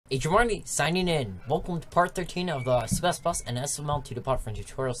Adrian signing in. Welcome to part 13 of the C and SFML 2 Depart from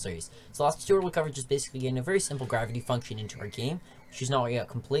tutorial series. So last tutorial we covered just basically getting a very simple gravity function into our game, which is not yet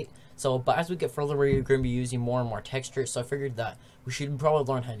complete. But as we get further, we're going to be using more and more texture. So I figured that we should probably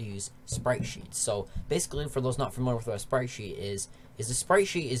learn how to use Spritesheets. So basically, for those not familiar with what a Spritesheet is a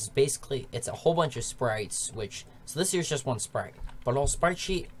Spritesheet is basically it's a whole bunch of sprites. So this here's just one sprite, but all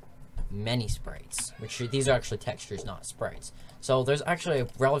Spritesheet, many sprites, which these are actually textures, not sprites. So there's actually a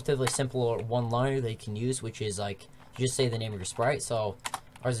relatively simple one-liner that you can use, which is like you just say the name of your sprite. So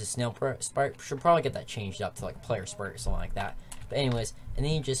ours is snail sprite. Should probably get that changed up to like player sprite or something like that. But anyways, and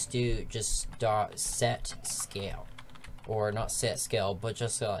then you just do dot set scale, or not set scale, but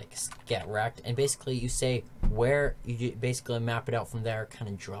just like get rect, and basically you say where you basically map it out from there, kind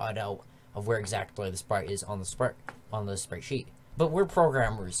of draw it out of where exactly the sprite is on the sprite sheet. But we're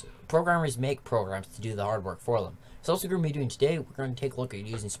programmers. Programmers make programs to do the hard work for them. So that's what we're going to be doing today. We're going to take a look at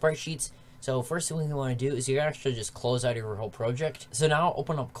using Spritesheets. So first thing we want to do is you actually just close out your whole project. So now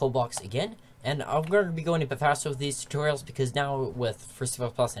open up CodeBlocks again. And I'm going to be going a bit faster with these tutorials because now for C++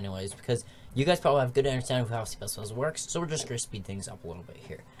 anyways, because you guys probably have a good understanding of how C++ works. So we're just going to speed things up a little bit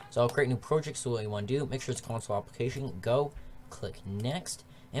here. So I'll create a new project. So what you want to do, make sure it's console application, go, click next,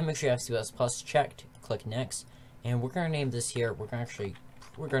 and make sure you have C++ checked, click next. And we're going to name this here, we're going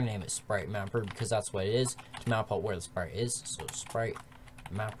to name it Sprite Mapper because that's what it is, to map out where the sprite is. So Sprite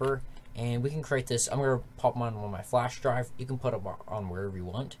Mapper, and we can create this. I'm going to pop them on my flash drive. You can put them on wherever you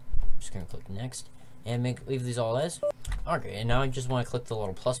want. Just going to click next and leave these all as. Okay, and now I just want to click the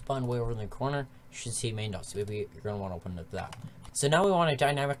little plus button way over in the corner. You should see main.cpp. You're going to want to open up that. So now we want to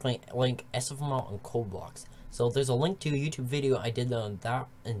dynamically link SFML and CodeBlocks. So there's a link to a YouTube video I did on that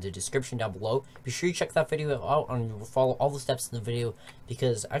in the description down below. Be sure you check that video out and follow all the steps in the video,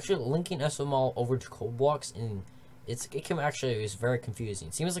 because actually linking SFML over to CodeBlocks is very confusing.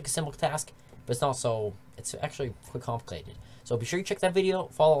 It seems like a simple task, but it's not so. It's actually quite complicated. So be sure you check that video,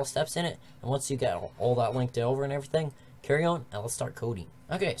 follow all the steps in it, and once you get all that linked over and everything, carry on and let's start coding.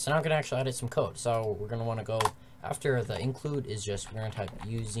 Okay, so now I'm gonna actually edit some code. So we're gonna want to go after the include is just we're gonna type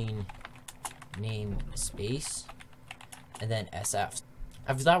using name space and then SF.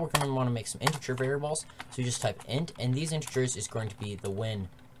 After that, we're going to want to make some integer variables. So you just type int, and these integers is going to be the win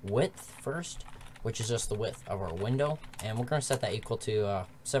width first, which is just the width of our window, and we're going to set that equal to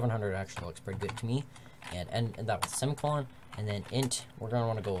 700. Actually looks pretty good to me, and end that with a semicolon. And then int, we're going to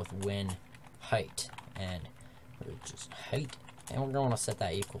want to go with win height, and just height, and we're going to want to set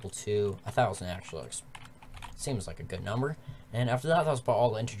that equal to 1000. Actually looks seems like a good number. And after that, that's about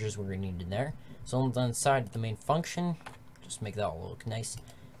all the integers we're going to need in there. So on the side of the main function, just make that all look nice.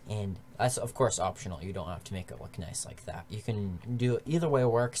 And that's of course optional. You don't have to make it look nice like that. You can do it either way,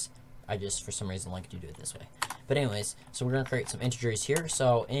 it works. I just for some reason like to do it this way. But anyways, so we're going to create some integers here.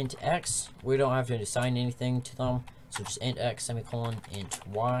 So int x, we don't have to assign anything to them. So just int x semicolon, int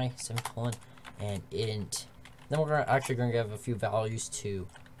y semicolon, and int. Then we're actually going to give a few values to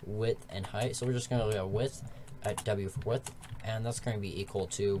width and height. So we're just going to do width at w for width, and that's going to be equal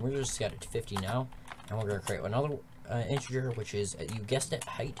to, we're just set it to 50 now, and we're going to create another integer, which is, you guessed it,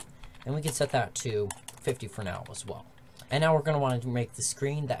 height, and we can set that to 50 for now as well. And now we're going to want to make the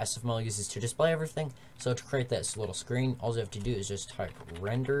screen that SFML uses to display everything. So to create this little screen, all you have to do is just type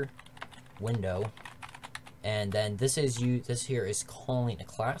render window, and then this here is calling a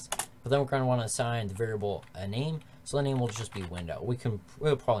class, but then we're going to want to assign the variable a name. So the name will just be window.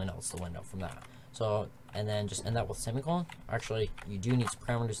 We'll probably know it's the window from that. So, and then just end that with semicolon. Actually, you do need some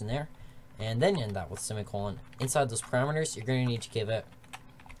parameters in there, and then end that with semicolon. Inside those parameters, you're going to need to give it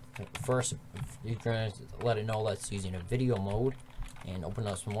first. You're going to let it know that's using a video mode, and open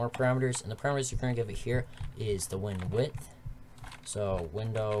up some more parameters. And the parameters you're going to give it here is the win width. So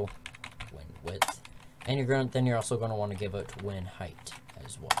window win width, and you're also going to want to give it win height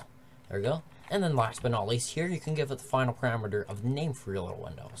as well. There we go. And then last but not least, here you can give it the final parameter of the name for your little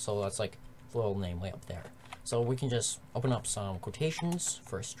window. So that's like the little name way up there. So we can just open up some quotations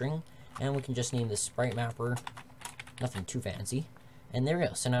for a string, and we can just name this Sprite Mapper. Nothing too fancy. And there we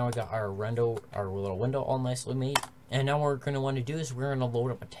go. So now we got our little window all nicely made. And now what we're going to want to do is we're going to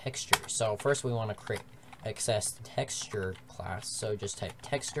load up a texture. So first we want to access the texture class. So just type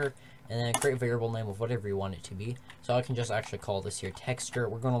texture, and then create a variable name of whatever you want it to be. So I can just actually call this here texture.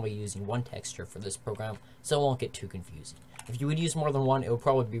 We're going to be using one texture for this program, so it won't get too confusing. If you would use more than one, it would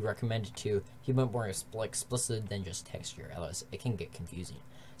probably be recommended to be a bit more explicit than just texture, otherwise it can get confusing.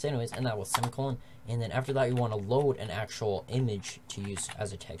 So anyways, and that was semicolon, and then after that you want to load an actual image to use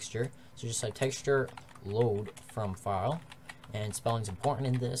as a texture. So just type texture load from file, and spelling's important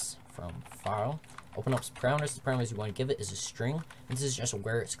in this, from file, open up some parameters. The parameters you want to give it is a string. This is just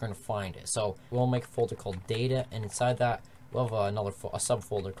where it's going to find it. So we'll make a folder called data, and inside that we'll have a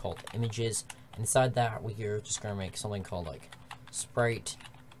subfolder called images. Inside that we're just going to make something called like sprite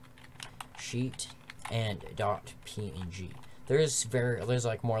sheet and .png. There's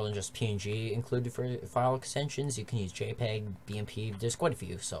like more than just PNG included for file extensions. You can use JPEG, BMP. There's quite a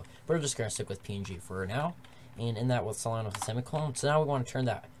few. So we're just gonna stick with PNG for now, and in that we'll select with a semicolon. So now we want to turn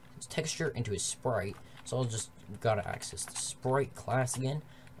that texture into a sprite. So I'll just gotta access the sprite class again,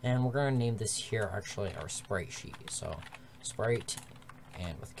 and we're gonna name this here actually our sprite sheet. So sprite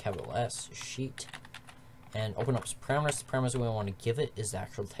and with capital S sheet, and open up some parameters. The parameters we want to give it is the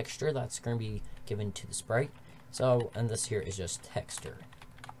actual texture that's going to be given to the sprite. So, and this here is just texture.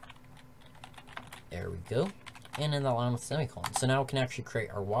 There we go. And in the line with semicolon. So now we can actually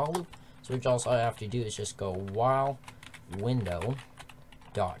create our while loop. So which all I have to do is just go while window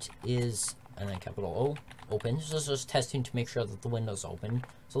dot is, and then capital O, open. So this is just testing to make sure that the window's open.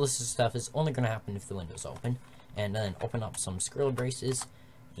 So this stuff is only going to happen if the window's open. And then open up some squirrely braces,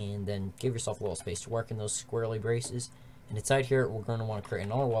 and then give yourself a little space to work in those squirrely braces. And inside here, we're going to want to create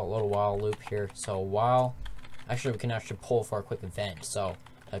another little while loop here. So while, actually we can actually pull for a quick event. So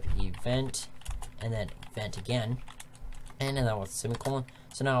type event, and then event again, and then with semicolon.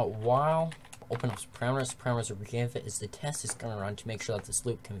 So now while, open up some parameters. The parameters we give it is the test is going to run to make sure that this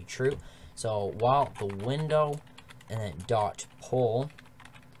loop can be true. So while the window, and then dot pull.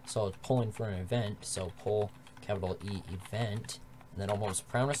 So it's pulling for an event. So pull capital E event. And then almost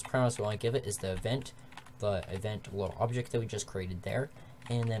parameters. The parameters we want to give it is the event little object that we just created there,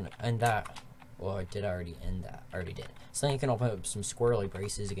 and then end that. Or did I already end that? I already did. So then you can open up some squirrely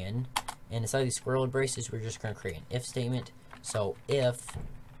braces again, and inside these squirrely braces, we're just going to create an if statement. So if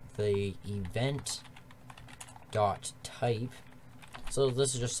the event dot type. So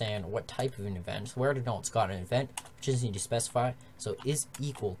this is just saying what type of an event. We already know it's got an event, which just need to specify. So is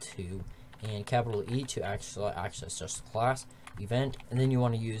equal to, and capital E to actually access just the class event, and then you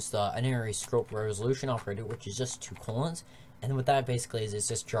want to use the unary scope resolution operator, which is just 2 colons. And what that basically is, it's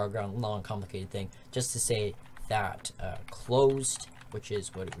just jargon, long complicated thing, just to say that closed, which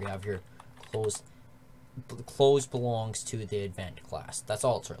is what we have here, closed belongs to the event class. That's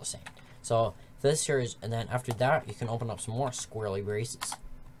all it's really saying. So this here is, and then after that, you can open up some more squirrely braces.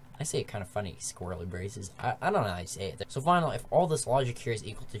 I say it kind of funny, squirrely braces. I don't know how I say it. So finally, if all this logic here is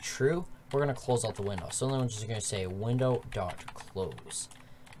equal to true, we're going to close out the window. So then we're just going to say window.close.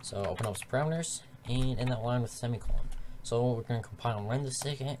 So open up some parameters, and in that line with semicolon. So we're going to compile and run this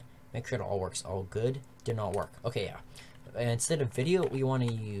again. Make sure it all works. All good. Did not work. Okay, yeah. And instead of video, we want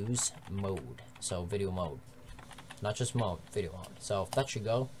to use mode. So video mode. Not just mode, video mode. So that should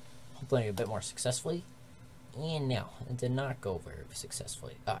go. Hopefully a bit more successfully. And now, it did not go very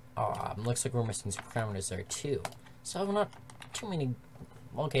successfully. Looks like we're missing some parameters there too. So not too many.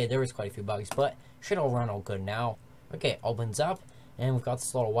 Okay, there was quite a few bugs, but should all run all good now. Okay, opens up, and we've got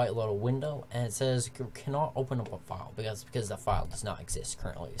this little white little window, and it says you cannot open up a file because the file does not exist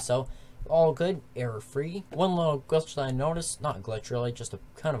currently. So all good, error free. One little glitch that I noticed, not a glitch really, just a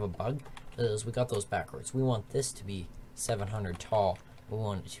kind of a bug, is we got those backwards. We want this to be 700 tall. We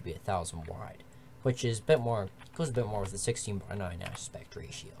want it to be 1000 wide, which is a bit more, goes a bit more with the 16:9 aspect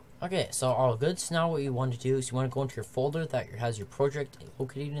ratio. Okay, so all good. So now what you want to do is you want to go into your folder that has your project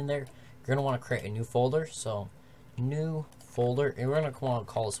located in there. You're going to want to create a new folder. So new folder, and we're going to want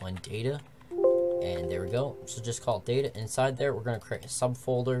to call this one data. And there we go. So just call it data. Inside there, we're going to create a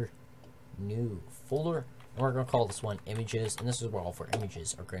subfolder, new folder, and we're going to call this one images. And this is where all of our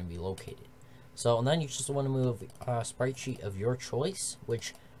images are going to be located. So, and then you just want to move a sprite sheet of your choice,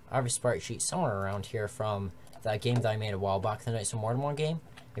 which I have a sprite sheet somewhere around here from that game that I made a while back, the Knights of Mortimer game.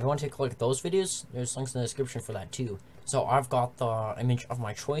 If you want to take a look at those videos, there's links in the description for that too. So I've got the image of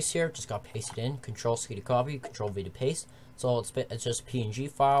my choice here, just got pasted in, Control C to copy, Control V to paste. So it's just a PNG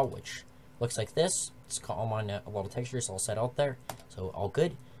file, which looks like this. It's got all my a lot of textures all set out there, so all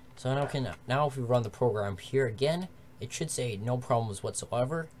good. So now if we run the program here again, it should say no problems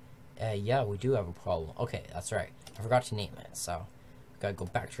whatsoever. Yeah, we do have a problem. Okay, that's right. I forgot to name it, so we gotta go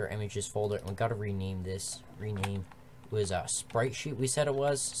back to our images folder, and we gotta rename this. Rename was a sprite sheet. We said it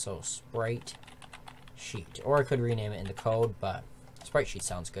was, so sprite sheet, or I could rename it in the code, but sprite sheet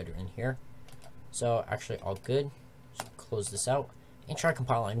sounds good in here. So actually, all good. Just close this out and try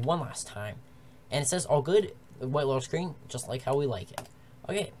compiling one last time, and it says all good. White little screen, just like how we like it.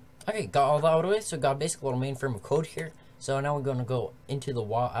 Okay, got all that out of the way. So got basically a little main frame of code here. So now we're going to go into the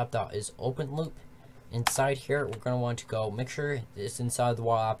while app.isOpen loop, inside here, we're going to want to go make sure it's inside the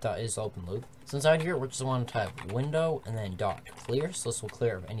while app is open loop. So inside here, we're just want to type window and then dot clear. So this will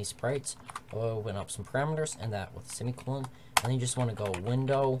clear of any sprites. We'll open up some parameters and that with a semicolon. And then you just want to go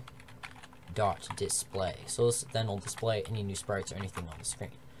window dot display. So this then will display any new sprites or anything on the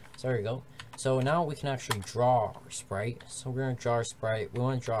screen. So there you go. So now we can actually draw our sprite. So we're going to draw our sprite. We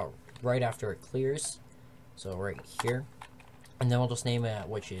want to draw right after it clears. So right here. And then we'll just name it,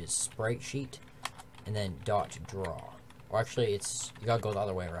 which is Spritesheet. And then dot draw. Or actually, you gotta go the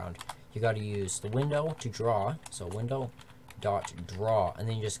other way around. You gotta use the window to draw. So window dot draw. And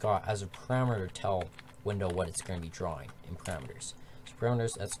then you just got as a parameter tell window what it's going to be drawing in parameters. So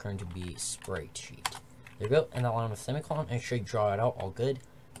parameters, that's going to be Spritesheet. There you go. And that line with semicolon. And should draw it out all good.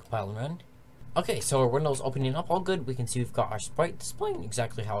 Compile and run. Okay, so our window's opening up all good. We can see we've got our sprite displaying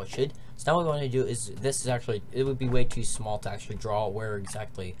exactly how it should. So now what we want to do is, this is actually, it would be way too small to actually draw where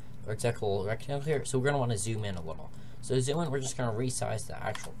exactly, or exactly little rectangle here. So we're going to want to zoom in a little. So to zoom in, we're just going to resize the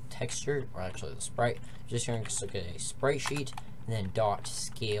actual texture, or actually the sprite. Just going to look at a sprite sheet, and then dot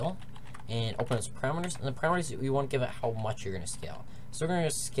scale, and open its parameters. And the parameters, we want to give it how much you're going to scale. So we're going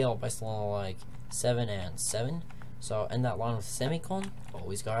to scale by something like 7 and 7. So end that line with semicolon.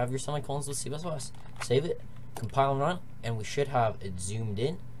 Always gotta have your semicolons with C++. Save it, compile and run, and we should have it zoomed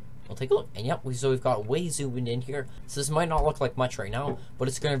in. We'll take a look, and yep, so we've got way zoomed in here. So this might not look like much right now, but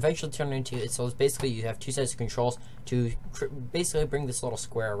it's going to eventually turn into it. So it's basically you have two sets of controls to basically bring this little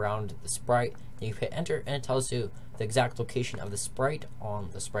square around the sprite. Then you hit enter, and it tells you the exact location of the sprite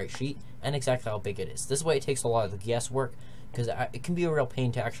on the sprite sheet and exactly how big it is. This way it takes a lot of the guesswork, because it can be a real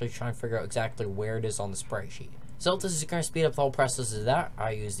pain to actually try and figure out exactly where it is on the sprite sheet. So this is going to speed up the whole process of that.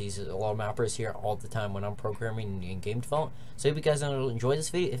 I use these little mappers here all the time when I'm programming in game development. So if you guys enjoy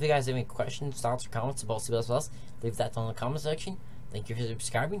this video, if you guys have any questions, thoughts, or comments about C++, leave that down in the comment section. Thank you for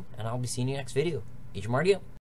subscribing, and I'll be seeing you next video. Agent Marty out.